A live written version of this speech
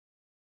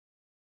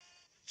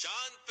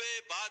चांद पे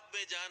बाद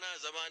में जाना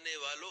जमाने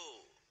वालों,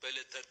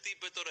 पहले धरती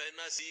पे तो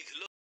रहना सीख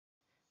लो.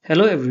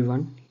 Hello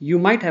everyone, you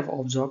might have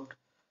observed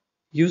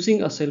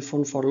using a cell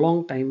phone for a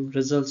long time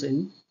results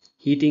in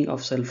heating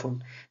of cell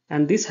phone,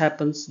 and this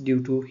happens due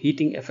to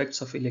heating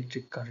effects of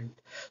electric current.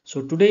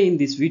 So today in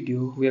this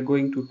video we are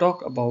going to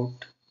talk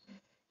about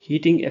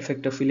heating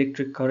effect of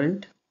electric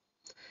current,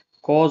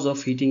 cause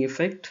of heating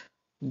effect,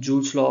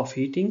 Joule's law of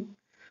heating.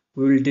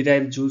 We will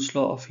derive Joule's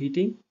law of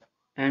heating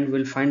and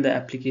we'll find the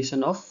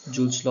application of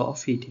Joule's law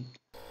of heating.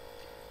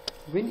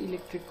 When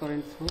electric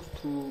current flows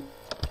through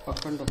a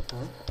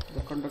conductor,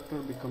 the conductor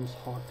becomes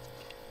hot,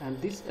 and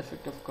this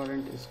effect of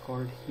current is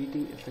called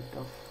heating effect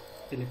of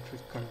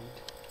electric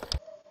current.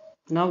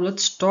 Now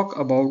let's talk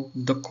about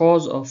the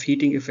cause of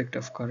heating effect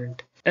of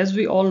current. As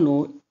we all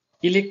know,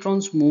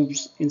 electrons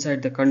moves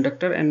inside the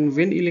conductor, and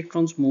when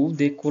electrons move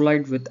they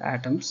collide with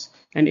atoms,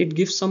 and it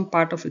gives some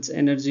part of its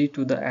energy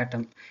to the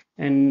atom,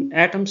 and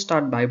atoms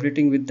start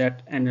vibrating with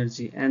that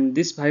energy, and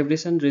this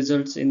vibration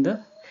results in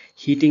the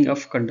heating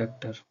of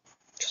conductor.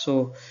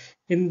 So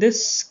in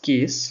this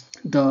case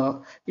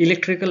the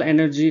electrical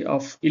energy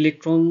of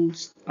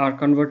electrons are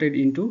converted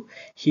into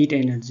heat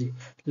energy.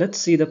 Let's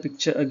see the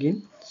picture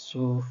again.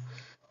 So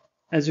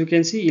as you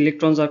can see,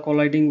 electrons are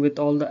colliding with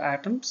all the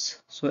atoms,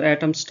 so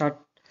atoms start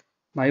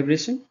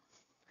vibration,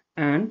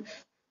 and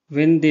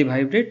when they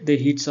vibrate they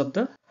heats up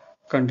the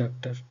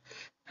conductor,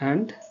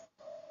 and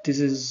this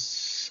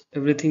is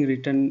everything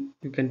written.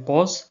 You can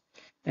pause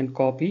and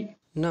copy.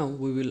 Now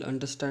we will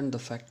understand the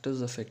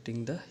factors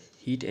affecting the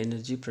heat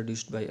energy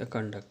produced by a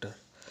conductor.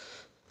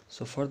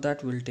 So for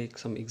that we'll take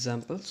some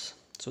examples.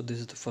 So this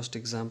is the first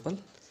example.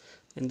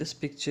 In this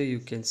picture you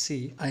can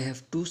see I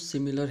have two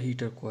similar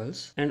heater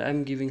coils, and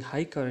I'm giving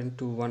high current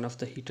to one of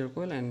the heater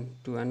coil, and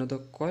to another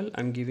coil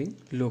I'm giving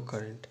low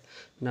current.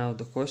 Now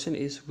the question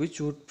is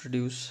which would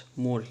produce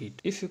more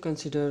heat. If you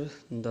consider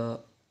the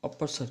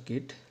upper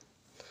circuit,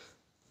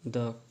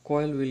 the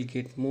coil will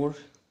get more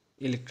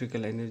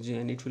electrical energy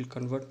and it will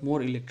convert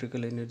more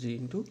electrical energy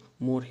into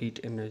more heat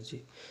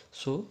energy.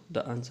 So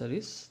the answer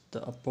is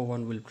the upper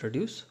one will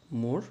produce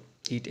more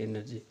heat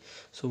energy.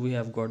 So we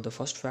have got the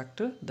first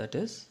factor, that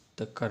is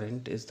the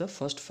current is the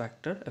first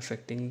factor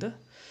affecting the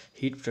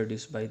heat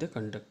produced by the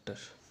conductor.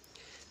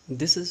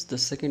 This is the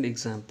second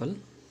example,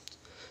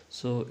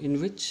 so in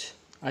which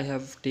I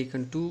have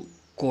taken two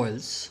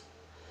coils,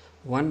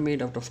 one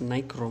made out of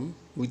nichrome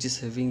which is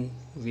having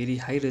very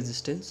high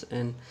resistance,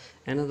 and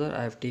another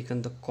I have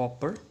taken the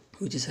copper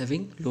which is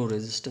having low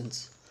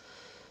resistance.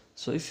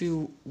 So if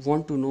you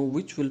want to know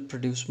which will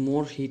produce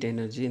more heat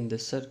energy in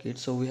this circuit,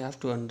 so we have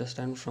to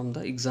understand from the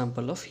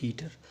example of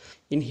heater.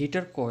 In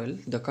heater coil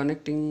the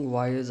connecting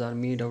wires are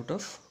made out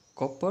of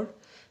copper,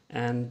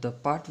 and the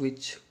part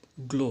which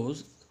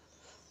glows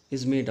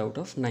is made out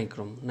of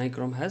nichrome.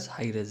 Nichrome has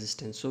high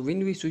resistance, so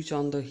when we switch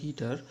on the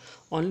heater,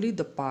 only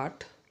the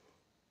part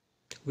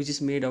which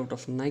is made out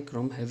of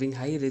nichrome having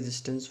high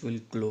resistance will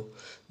glow.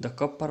 The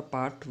copper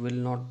part will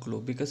not glow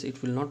because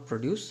it will not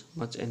produce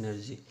much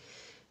energy,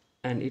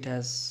 and it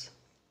has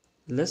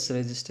less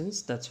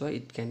resistance, that's why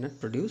it cannot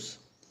produce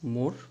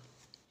more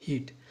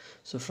heat.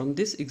 So from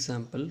this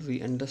example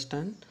we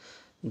understand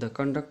the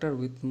conductor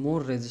with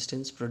more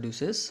resistance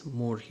produces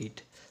more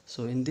heat.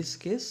 So in this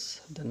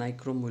case the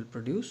nichrome will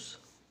produce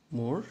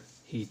more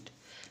heat,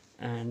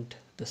 and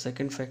the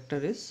second factor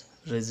is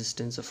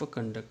resistance of a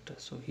conductor.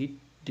 So heat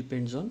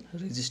depends on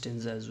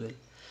resistance as well.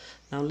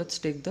 Now let's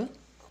take the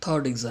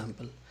third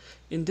example.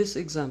 In this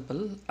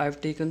example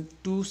I've taken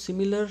two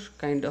similar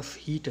kind of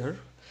heater,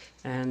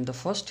 and the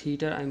first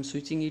heater I'm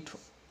switching it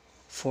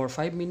for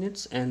 5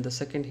 minutes and the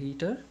second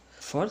heater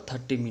for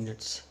 30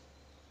 minutes.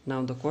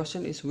 Now the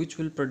question is which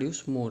will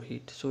produce more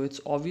heat. So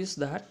it's obvious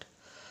that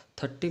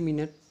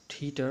 30-minute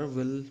heater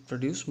will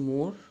produce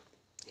more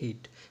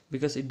heat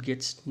because it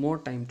gets more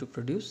time to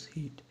produce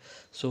heat.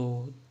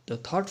 So the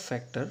third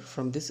factor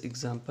from this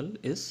example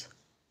is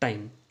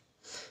time.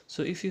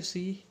 So if you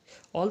see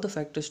all the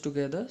factors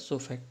together, so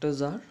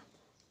factors are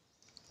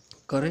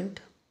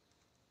current,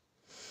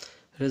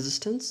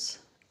 resistance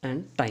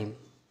and time.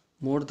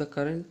 More the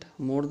current,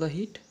 more the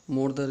heat;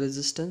 more the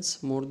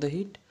resistance, more the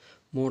heat;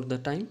 more the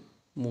time,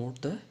 more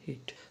the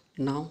heat.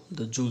 Now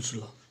the Joule's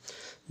law.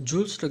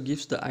 Joule's law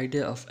gives the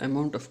idea of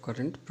amount of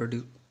current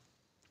produced.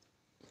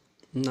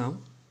 Now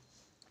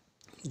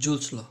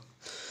Joule's law.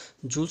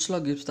 Joule's law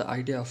gives the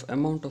idea of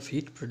amount of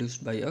heat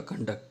produced by a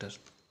conductor.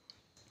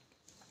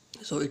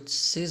 So it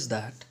says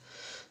that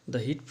the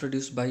heat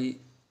produced by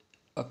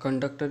a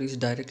conductor is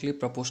directly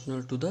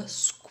proportional to the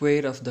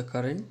square of the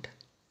current,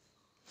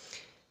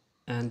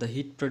 and the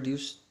heat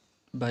produced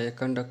by a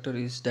conductor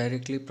is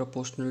directly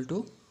proportional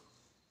to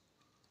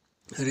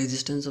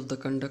resistance of the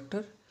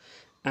conductor,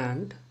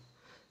 and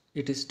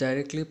it is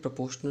directly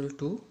proportional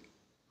to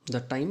the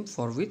time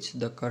for which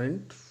the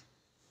current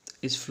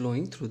is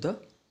flowing through the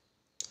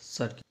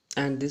circuit.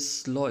 And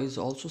this law is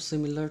also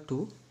similar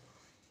to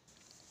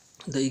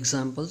the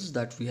examples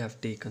that we have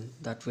taken,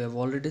 that we have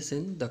already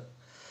seen. The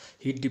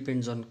Heat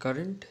depends on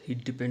current,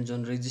 heat depends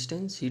on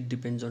resistance, heat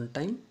depends on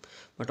time,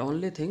 but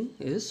only thing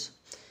is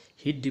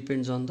heat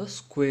depends on the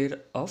square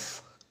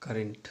of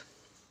current.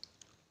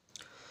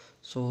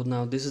 So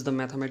now this is the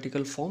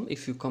mathematical form.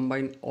 If you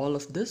combine all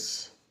of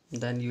this,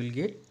 then you will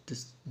get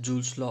this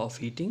Joule's law of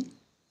heating.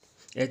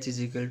 H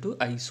is equal to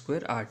I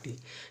square RT.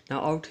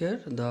 Now out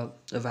here the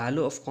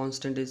value of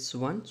constant is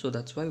 1, so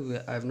that's why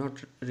I have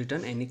not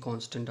written any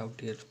constant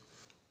out here.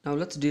 Now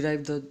let's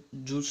derive the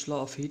Joule's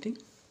law of heating.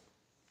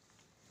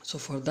 So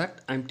for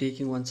that I'm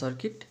taking one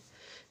circuit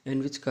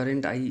in which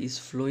current I is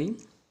flowing,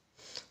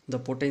 the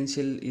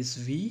potential is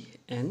V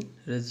and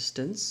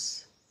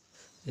resistance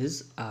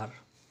is R.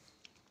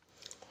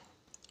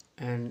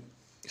 And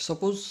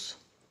suppose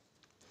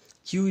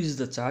Q is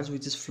the charge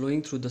which is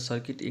flowing through the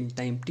circuit in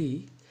time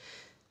t,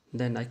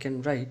 then I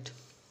can write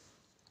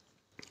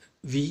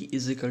V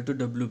is equal to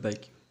W by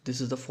Q.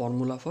 This is the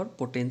formula for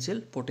potential.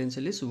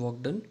 Potential is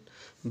work done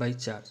by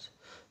charge.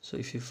 So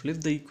if you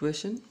flip the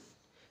equation,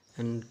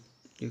 and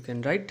you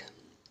can write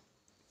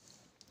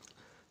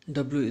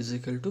W is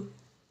equal to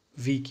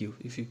VQ.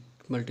 If you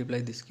multiply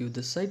this Q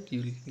this side,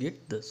 you will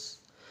get this.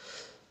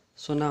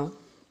 So now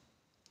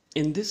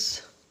in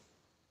this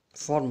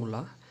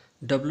formula,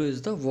 W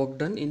is the work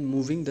done in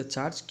moving the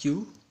charge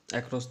Q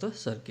across the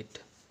circuit.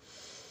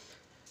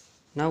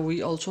 Now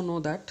we also know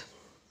that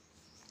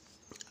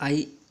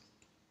I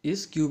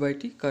is Q by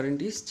T,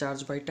 current is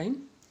charge by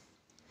time,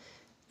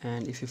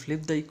 and if you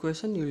flip the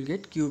equation you will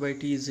get Q by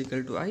T is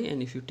equal to I,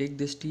 and if you take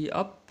this T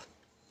up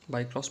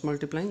by cross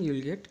multiplying you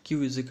will get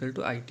Q is equal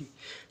to IT.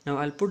 Now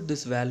I'll put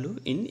this value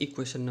in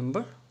equation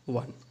number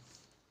 1.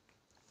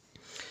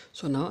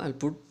 So now I'll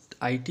put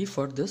IT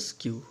for this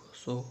Q.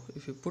 So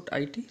if you put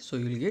IT, so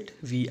you will get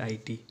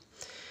VIT.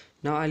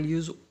 Now I'll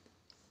use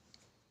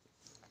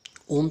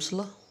Ohm's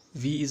law.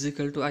 V is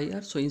equal to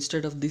IR, so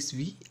instead of this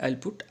V I'll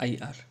put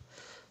IR.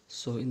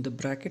 So in the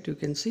bracket you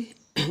can see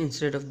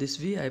instead of this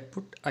V I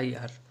put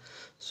IR.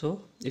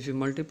 So if you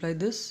multiply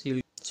this,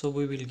 we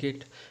will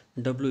get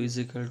W is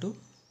equal to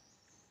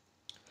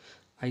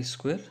I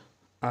square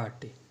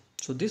RT.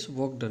 So this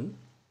work done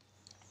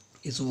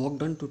is work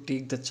done to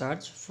take the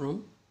charge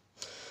from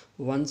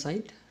one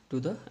side to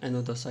the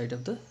another side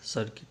of the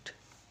circuit.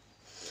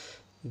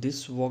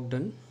 This work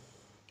done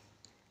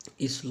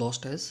is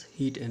lost as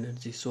heat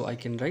energy, so I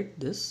can write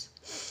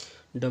this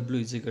W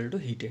is equal to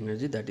heat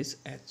energy, that is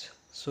H.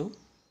 So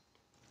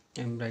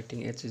I'm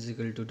writing H is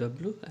equal to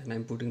W, and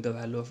I'm putting the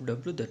value of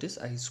W, that is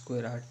I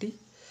square RT,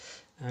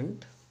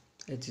 and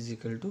H is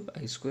equal to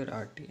I square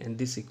RT, and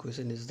this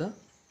equation is the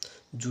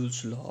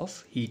Joule's law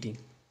of heating,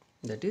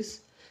 that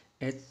is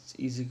H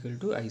is equal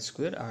to I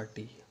square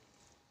RT.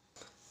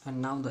 And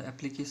now the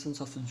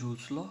applications of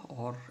Joule's law,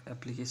 or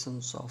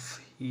applications of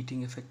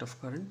heating effect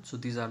of current. So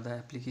these are the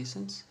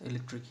applications: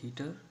 electric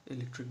heater,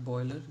 electric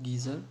boiler,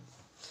 geyser.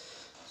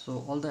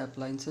 So all the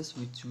appliances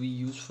which we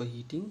use for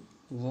heating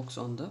works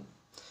on the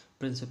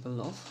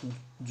principle of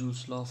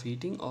Joule's law of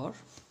heating, or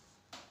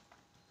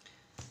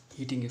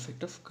heating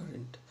effect of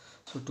current.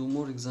 So two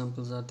more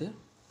examples are there.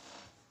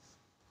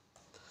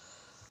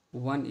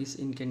 One is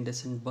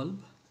incandescent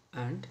bulb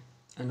and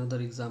another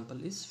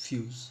example is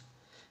fuse.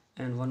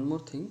 And one more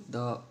thing,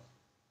 the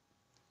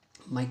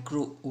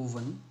micro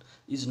oven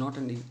is not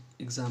an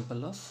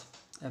example of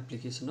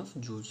application of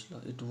Joule's law.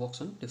 It works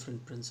on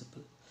different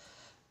principle.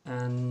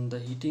 And the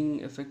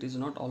heating effect is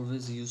not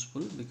always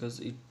useful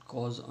because it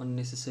causes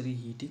unnecessary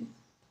heating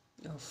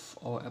of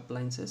our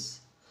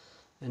appliances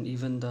and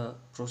even the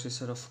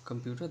processor of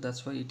computer.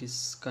 That's why it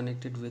is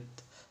connected with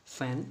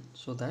fan,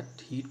 so that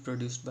heat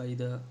produced by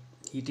the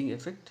heating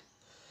effect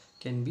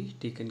can be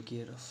taken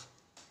care of.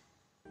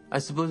 I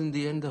suppose in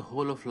the end, the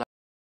whole of life